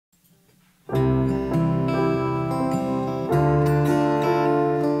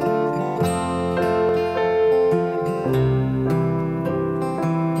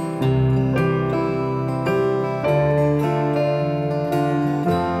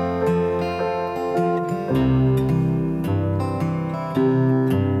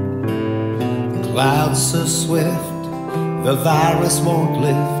out so swift, the virus won't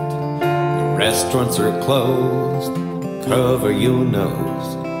lift. The restaurants are closed, cover your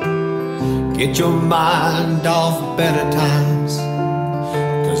nose. Get your mind off better times,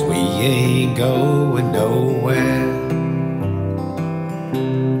 'cause we ain't going nowhere.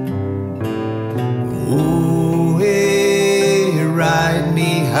 Ooh, hey, ride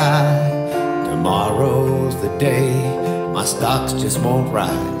me high. Tomorrow's the day my stocks just won't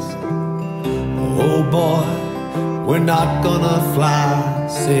rise. Oh boy, we're not gonna fly.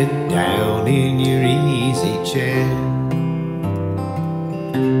 Sit down in your easy chair.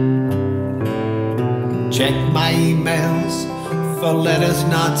 Check my emails for letters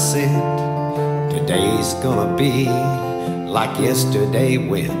not sent. Today's gonna be like yesterday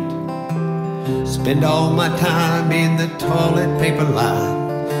went. Spend all my time in the toilet paper line,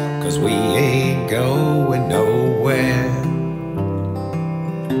 'cause we ain't going nowhere.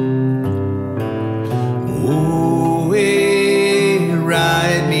 Ooh, hey,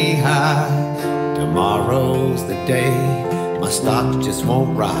 ride me high. Tomorrow's the day my stock just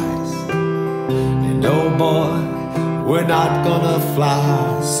won't rise. And oh boy, we're not gonna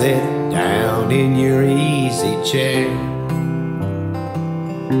fly. Sit down in your easy chair.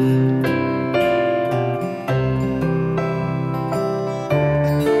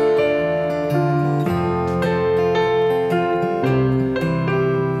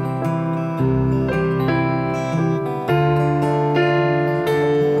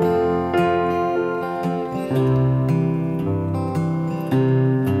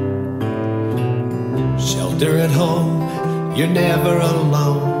 Shelter at home, you're never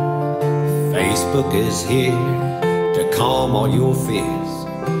alone. Facebook is here to calm all your fears.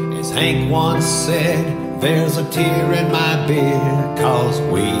 As Hank once said, there's a tear in my beer, 'cause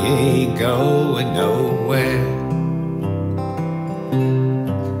we ain't going nowhere.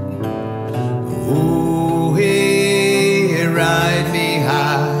 Ooh, hey, ride me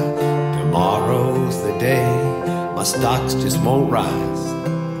high. Tomorrow's the day my stocks just won't rise.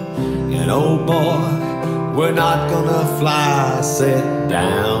 And oh boy, we're not gonna fly. Sit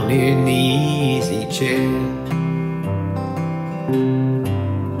down in the easy chair.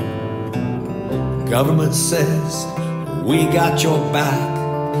 Government says we got your back.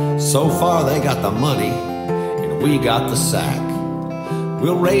 So far they got the money and we got the sack.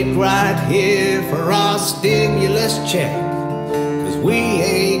 We'll wait right here for our stimulus check, 'cause we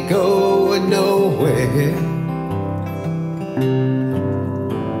ain't going nowhere.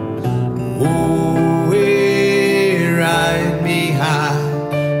 Ooh, ride me high.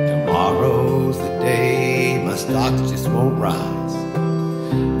 Tomorrow's the day my stocks just won't rise.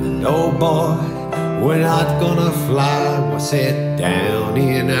 And oh boy, we're not gonna fly. We'll sit down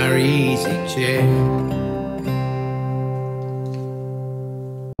in our easy chair.